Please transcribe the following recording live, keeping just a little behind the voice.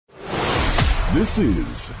This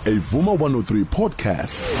is a Vuma 103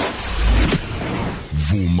 podcast.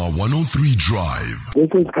 Vuma 103 Drive. This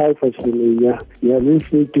is Caiphus, Semenya. You are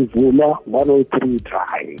listening to Vuma 103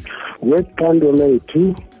 Drive with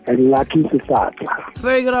Thandolwethu and Lucky Sefatsa.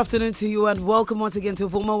 Very good afternoon to you and welcome once again to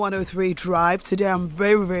Vuma 103 Drive. Today I'm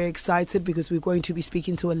very, very excited because we're going to be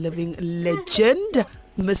speaking to a living legend,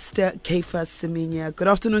 Mr. Caiphus Semenya. Good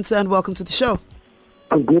afternoon, sir, and welcome to the show.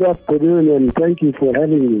 Good afternoon and thank you for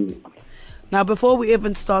having me. Now, before we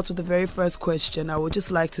even start with the very first question, I would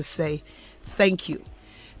just like to say thank you.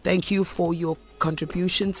 Thank you for your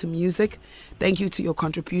contribution to music. Thank you to your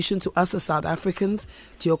contribution to us as South Africans,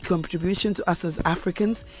 to your contribution to us as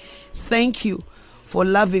Africans. Thank you for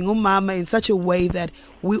loving umama in such a way that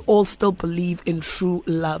we all still believe in true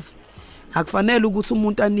love. So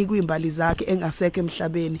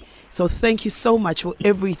thank you so much for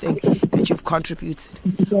everything that you've contributed.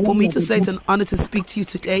 For me to say it's an honor to speak to you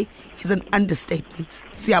today is an understatement.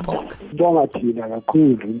 Siyabonga.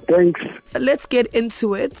 Thanks. Let's get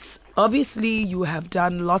into it. Obviously, you have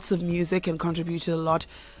done lots of music and contributed a lot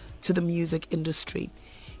to the music industry.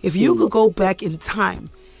 If you could go back in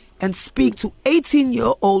time and speak to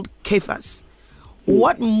 18-year-old Caiphus,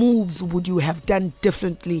 what moves would you have done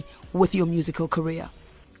differently with your musical career?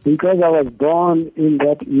 Because I was born in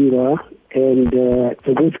that era and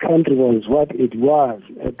this country was what it was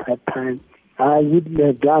at that time, I wouldn't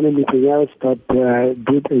have done anything else but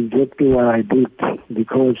did exactly what I did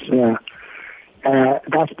because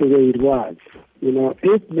that's the way it was. You know,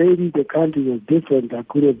 if maybe the country was different, I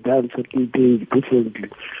could have done certain things differently.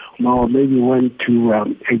 Or maybe went to a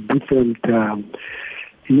different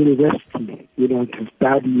university, to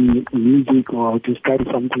study music or to study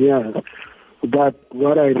something else. But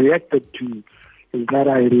what I reacted to is that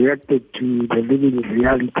I reacted to the living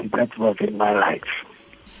reality that was in my life.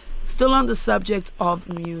 Still on the subject of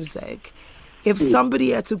music, if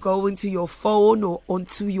somebody had to go into your phone or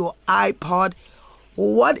onto your iPod,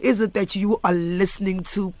 what is it that you are listening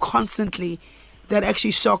to constantly that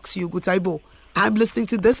actually shocks you? Gutaibo, I'm listening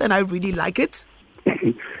to this and I really like it.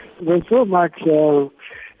 There's so much.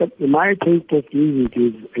 My taste of music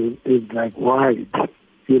is like wide,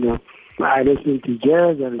 I listen to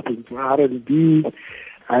jazz, I listen to R&B,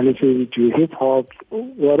 I listen to hip-hop,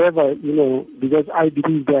 whatever, because I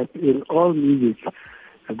believe that in all music,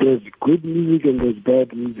 there's good music and there's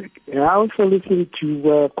bad music. And I also listen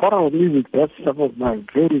to choral music. That's some of my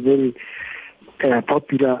very, very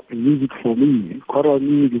popular music for me. Choral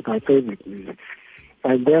music is my favorite music.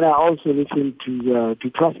 And then I also listen to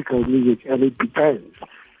classical music, and it depends.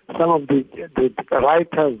 Some of the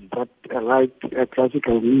writers that write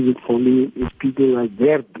classical music for me is people like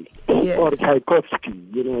Verdi or Caiphus,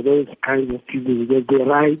 those kinds of people, because they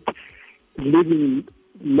write living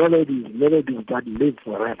melodies that live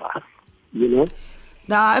forever,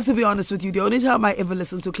 Now, I have to be honest with you, the only time I ever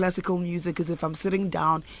listen to classical music is if I'm sitting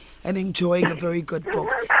down and enjoying a very good book.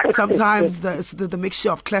 Sometimes the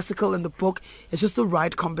mixture of classical and the book is just the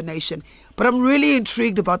right combination. But I'm really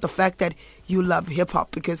intrigued about the fact that you love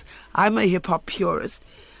hip-hop, because I'm a hip-hop purist.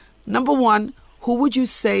 Number one, who would you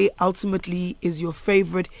say ultimately is your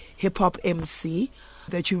favorite hip-hop MC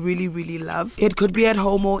that you really, really love? It could be at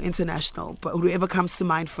home or international, but whoever comes to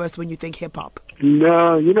mind first when you think hip-hop.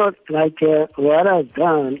 No, what I've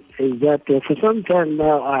done is that for some time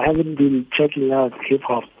now I haven't been checking out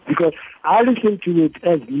hip-hop because I listen to it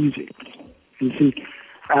as music. You see,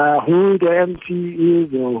 who the MC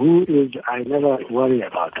is or who is, I never worry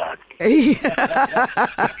about that.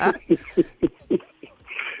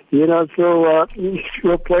 So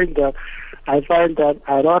your point that I find that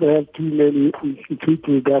I don't have too many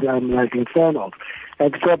people that I'm like a fan of,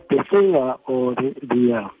 except the singer or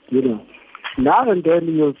the now and then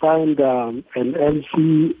you'll find an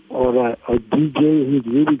MC or a DJ who's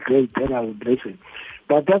really great, then I would listen.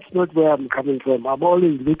 But that's not where I'm coming from. I'm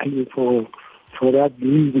always looking for that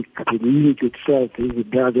music, the music itself, if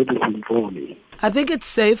it does anything for me. I think it's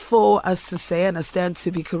safe for us to say, and I stand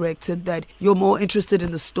to be corrected, that you're more interested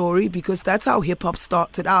in the story, because that's how hip-hop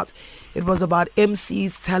started out. It was about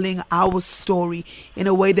MCs telling our story in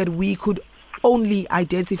a way that we could only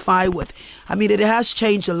identify with. I mean, it has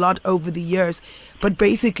changed a lot over the years, but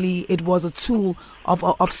basically it was a tool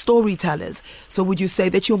of storytellers. So would you say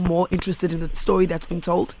that you're more interested in the story that's been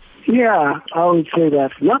told? Yeah, I would say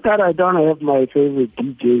that. Not that I don't have my favorite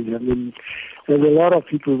DJs. I mean, there's a lot of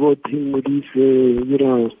people voting with these,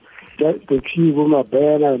 just the few Vuma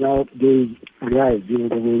band and out they guys, they were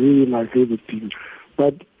really my favorite people.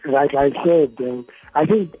 But like I said, I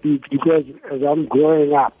think because as I'm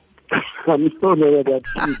growing up, I'm no longer that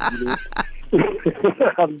kid,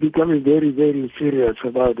 I'm becoming very, very serious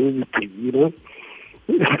about everything,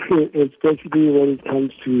 especially when it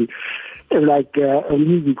comes to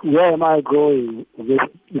music. Where am I going with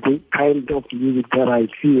the kind of music that I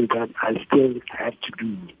feel that I still have to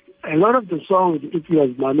do? A lot of the songs, if you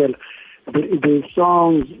have Mamela, the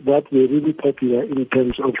songs that were really popular in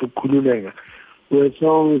terms of Kululeka were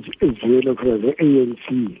songs as well for the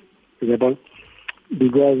ANC, because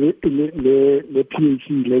the PAC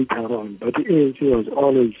later on, but the ANC was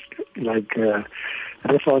always like the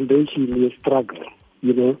foundation, the struggle,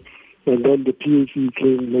 and then the PAC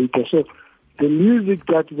came later. So the music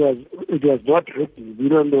it was not written. We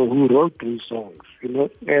don't know who wrote those songs,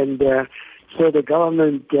 and so the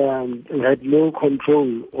government had no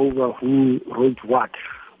control over who wrote what.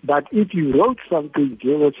 But if you wrote something,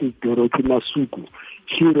 Dorothy Masuku,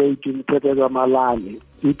 she wrote in Peter Malani,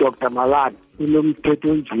 Dr. Malani,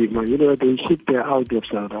 they shipped her out of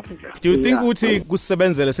South Africa. Do you think ukuthi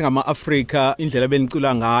kusebenzele singama-Afrika indlela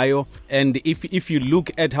benicula ngayo, and if you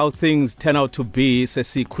look at how things turn out to be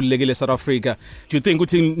sesikhululekile South Africa, do you think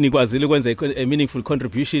ukuthi nikwazile ukwenza a meaningful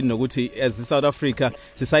contribution nokuthi as South Africa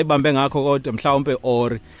sisayibambe ngakho kodwa mhlawumbe,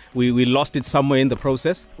 or we lost it somewhere in the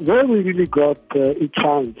process? Where we really got a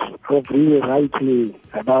chance of really writing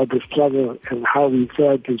about the struggle and how we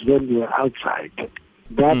felt is when we were outside.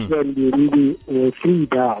 That's when we really were free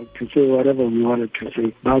down to say whatever we wanted to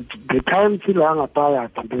say. But the time still hung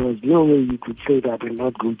apart. There was no way you could say that and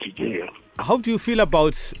not go to jail. How do you feel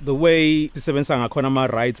about the way sisebenza ngakhona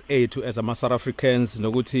ama-rights ethu as ama-South Africans,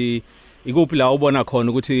 nokuthi ikuphi la ubona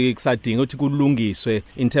khona ukuthi kusadinga ukuthi kulungiswe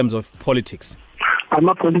in terms of politics? I'm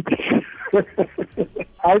a politician.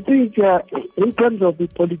 I think in terms of the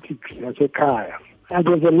politics as a Kaya,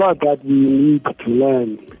 there's a lot that we need to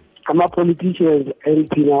learn. I'm a politician and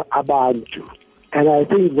Abantu. And I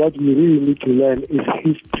think what we really need to learn is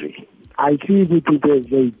history. I see that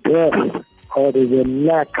there's a dearth or there's a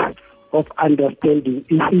lack of understanding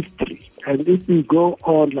in history. And if we go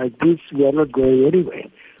on like this, we are not going anywhere.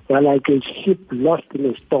 We're like a ship lost in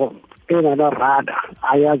a storm. Because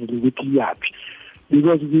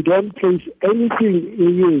we don't place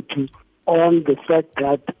anything on the fact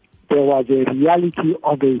that there was a reality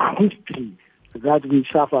of a history that we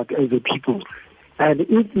suffered as a people. And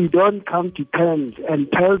if we don't come to terms and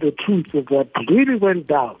tell the truth of what really went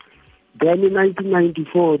down, then in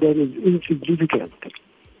 1994, then it's insignificant.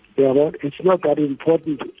 It's not that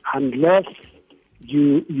important unless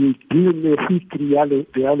you deal with history, and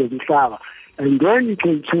then you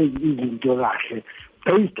can change even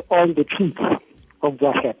based on the truth of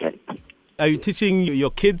what happened. Are you teaching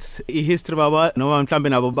your kids history, Baba? No, I'm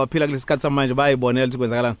clamping up. I teach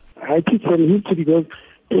them history because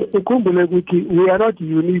we are not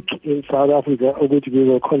unique in South Africa, which we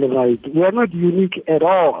were colonized. We are not unique at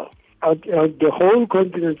all. The whole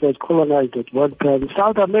continent was colonized at one time.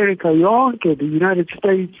 South America, the United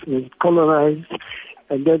States was colonized,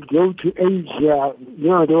 and then go to Asia. They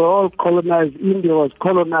were all colonized. India was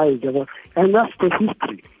colonized, and that's the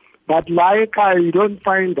history. But like you don't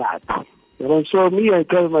find that. So me, I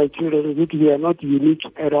tell my children that we are not unique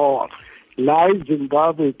at all. Like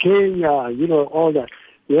Zimbabwe, Kenya, all that.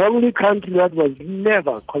 The only country that was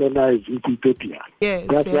never colonized is Ethiopia. Yes,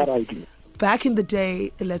 that's what I do. Back in the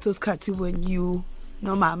day, Letos Kati, when you,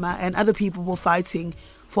 Mama, and other people were fighting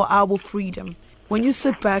for our freedom, when you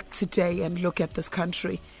sit back today and look at this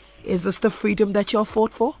country, is this the freedom that you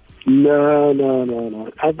fought for? No.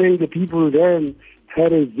 I think the people then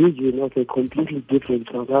had a vision of a completely different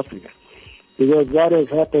South Africa. Because what has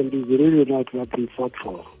happened is really not what they fought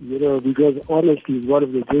for. Because honesty is one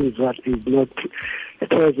of the things that is not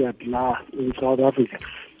treasured in South Africa.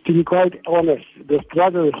 To be quite honest, the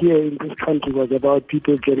struggle here in this country was about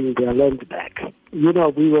people getting their land back.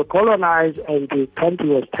 We were colonized and the country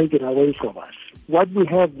was taken away from us. What we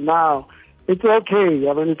have now, it's okay,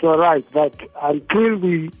 it's all right, but until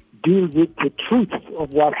we deal with the truth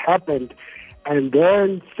of what happened and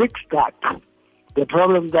then fix that, the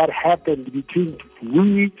problem that happened between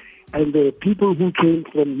we and the people who came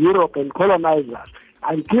from Europe and colonized us,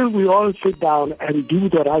 until we all sit down and do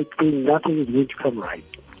the right thing, nothing is going to come right.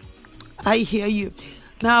 I hear you.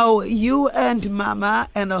 Now, you and Mama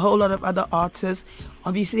and a whole lot of other artists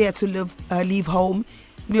obviously had to leave home.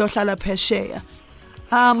 When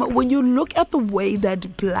you look at the way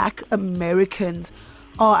that Black Americans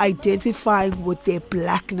are identifying with their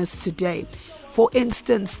blackness today, for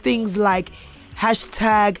instance, things like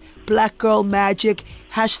hashtag Black Girl Magic,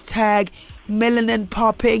 hashtag melanin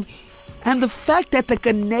popping, and the fact that the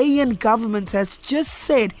Ghanaian government has just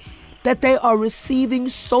said that they are receiving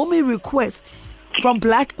so many requests from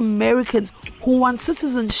Black Americans who want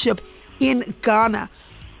citizenship in Ghana.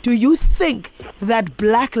 Do you think that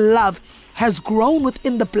black love has grown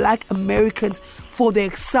within the black Americans for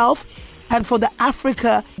themselves and for the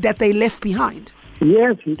Africa that they left behind?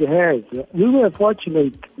 Yes, it has. We were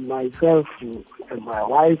fortunate, myself and my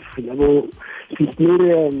wife, Sis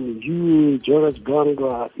Miriam, you, Jonas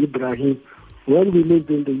Bongo, Ibrahim. When we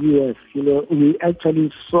lived in the U.S., we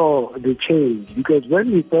actually saw the change, because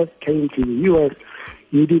when we first came to the U.S.,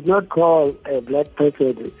 you did not call a black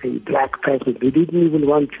person a black person. They didn't even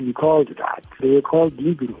want to be called that. They were called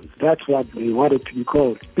Negroes. That's what they wanted to be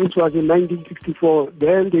called. This was in 1964.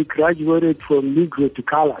 Then they graduated from Negro to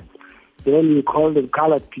colored. Then you call them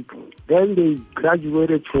colored people. Then they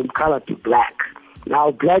graduated from colored to black.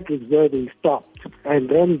 Now black is where they stopped. And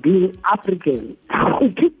then being African,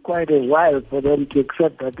 it took quite a while for them to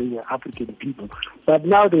accept that they were African people. But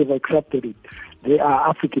now they've accepted it. They are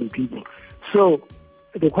African people. So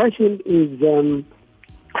the question is,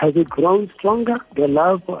 has it grown stronger, the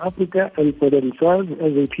love for Africa and for themselves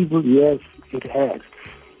as a people? Yes, it has.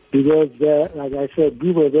 Because, like I said,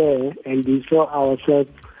 we were there and we saw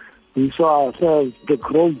ourselves, the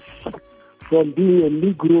growth from being a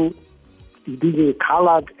Negro, being a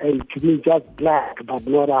colored, and to be just black, but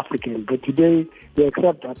not African. But today, they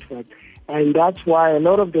accept that fact. And that's why a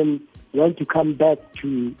lot of them want to come back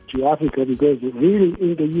to Africa, because really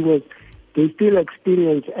in the U.S., they still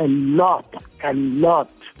experience a lot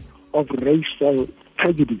of racial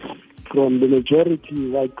prejudice from the majority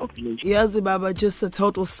white population. Yes, Baba, just a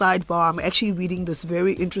total sidebar. I'm actually reading this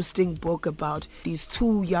very interesting book about these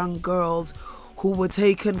two young girls who were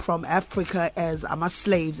taken from Africa as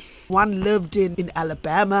slaves. One lived in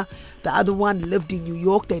Alabama, the other one lived in New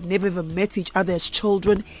York. They never even met each other as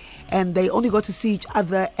children, and they only got to see each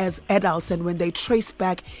other as adults. And when they trace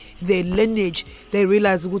back their lineage, they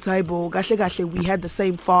realize we had the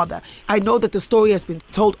same father. I know that the story has been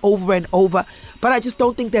told over and over, but I just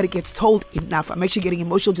don't think that it gets told enough. I'm actually getting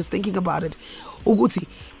emotional just thinking about it. Uguti,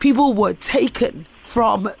 people were taken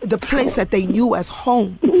from the place that they knew as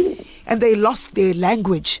home, and they lost their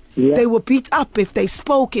language. Yeah. They were beat up if they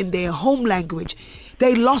spoke in their home language.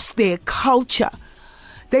 They lost their culture.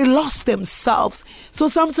 They lost themselves. So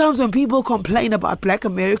sometimes when people complain about black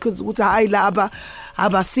Americans, I think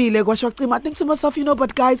to myself,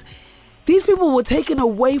 but guys, these people were taken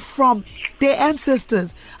away from their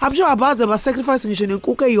ancestors. I'm sure Abaza was sacrificing,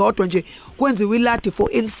 for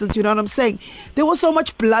instance, you know what I'm saying? There was so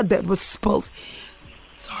much blood that was spilled.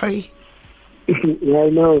 Sorry. Yeah, I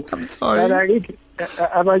know. I'm sorry. They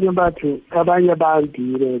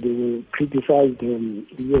will criticize them,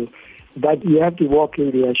 but you have to walk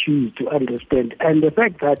in their shoes to understand. And the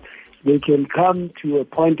fact that they can come to a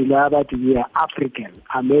point that we are African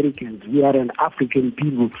Americans, we are an African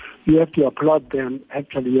people, you have to applaud them.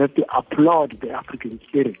 Actually, you have to applaud the African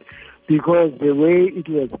spirit, because the way it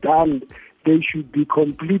was done, they should be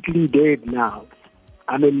completely dead now.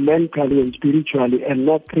 Mentally and spiritually, and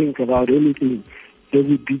not think about anything. They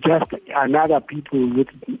would be just another people with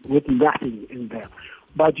nothing in them.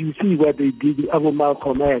 But you see what they did, Abu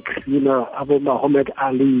Malcolm X, Abu Muhammad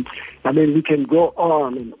Ali. We can go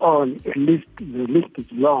on and on. The list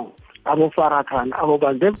is long. Abu Farrakhan,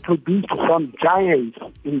 they've produced some giants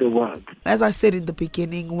in the world. As I said in the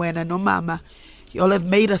beginning, when I know Mama, you all have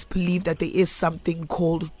made us believe that there is something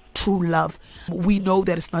called true love. We know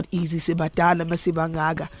that it's not easy. So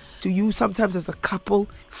you sometimes as a couple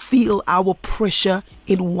feel our pressure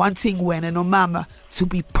in wanting when and Mama to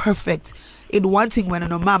be perfect, in wanting when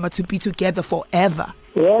and Mama to be together forever.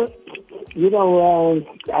 Well,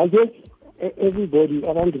 I guess everybody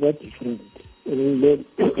around that different.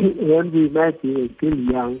 When we met, we were still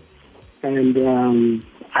young and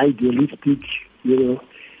idealistic,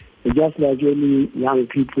 just like any young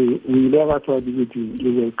people. We never thought we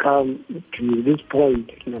will come to this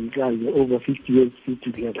point in Namibia over 50 years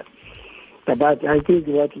together. But I think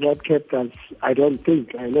what kept us, I know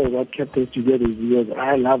what kept us together is because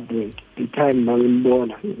I loved the time when we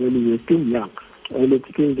were still young, and it's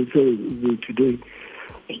still the same today.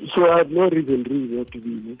 So I have no reason really to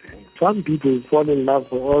be with her. Some people fall in love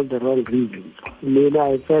for all the wrong reasons.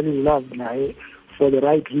 I fell in love for the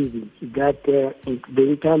right reasons. That the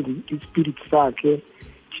time the spirit stark, she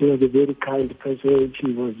was a very kind person.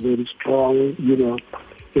 She was very strong,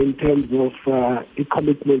 in terms of the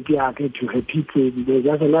commitment to her people. Because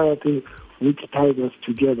that's another thing which ties us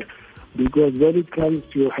together. Because when it comes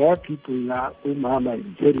to her people, Mama is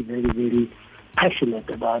very, very, very passionate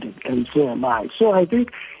about it, and so am I. So I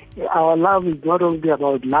think our love is not only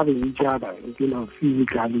about loving each other,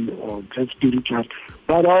 physically or just spiritually,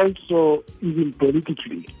 but also even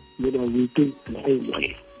politically. We think the same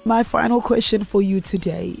way. My final question for you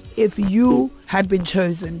today. If you had been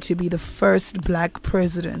chosen to be the first black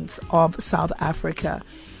president of South Africa,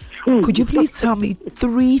 could you please tell me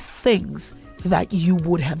 3 things that you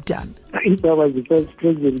would have done? If I was the first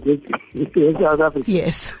president of South Africa.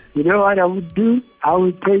 Yes. You know what I would do? I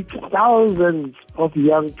would take thousands of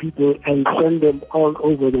young people and send them all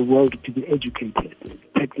over the world to be educated.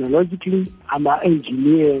 Technologically, I'm an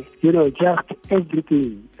engineer, just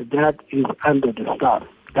everything that is under the sun.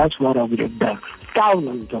 That's what I would have done.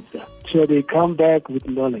 Thousands of them. So they come back with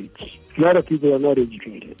knowledge. A lot of people are not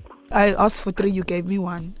educated. I asked for 3, you gave me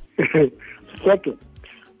 1. Second,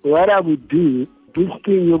 what I would do, this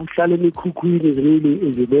thing of Salami Kukuin is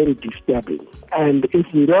very disturbing. And if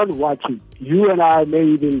we don't watch it, you and I may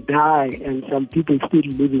even die and some people still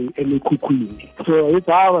living in the Kukuin. So if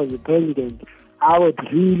I was the president, I would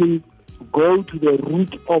really go to the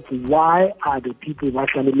root of why are the people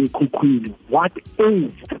Salami Kukuin. What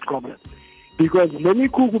is the problem? Because Lemi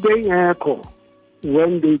Kukuin,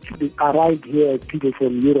 when they arrived here, people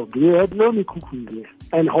from Europe, we had no Mikuku here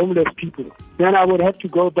and homeless people. Then I would have to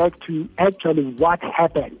go back to actually what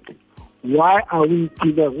happened. Why are we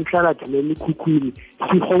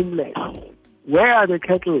homeless? Where are the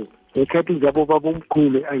cattle? The cattle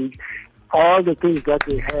and all the things that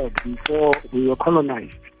they had before we were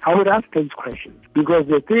colonized. I would ask those questions because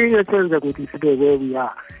the thing that tells us where we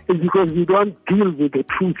are is because we don't deal with the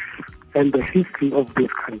truth and the history of this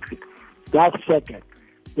country. That's second.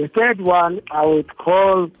 The third one, I would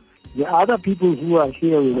call the other people who are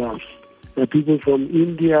here with us, the people from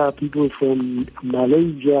India, people from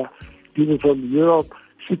Malaysia, people from Europe,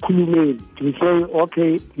 to say,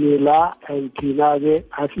 okay, Nila and Tinage,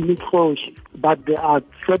 but there are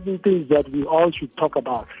certain things that we all should talk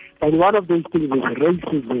about. And one of those things is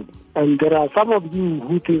racism. And there are some of you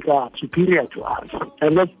who think are superior to us.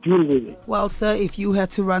 And let's deal with it. Well, sir, if you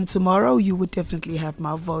had to run tomorrow, you would definitely have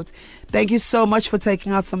my vote. Thank you so much for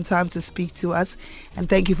taking out some time to speak to us. And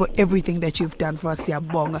thank you for everything that you've done for us,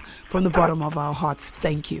 Siyabonga, from the bottom of our hearts.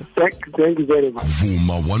 Thank you. Thank you very much.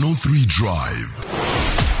 Vuma 103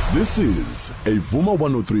 Drive. This is a Vuma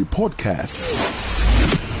 103 podcast.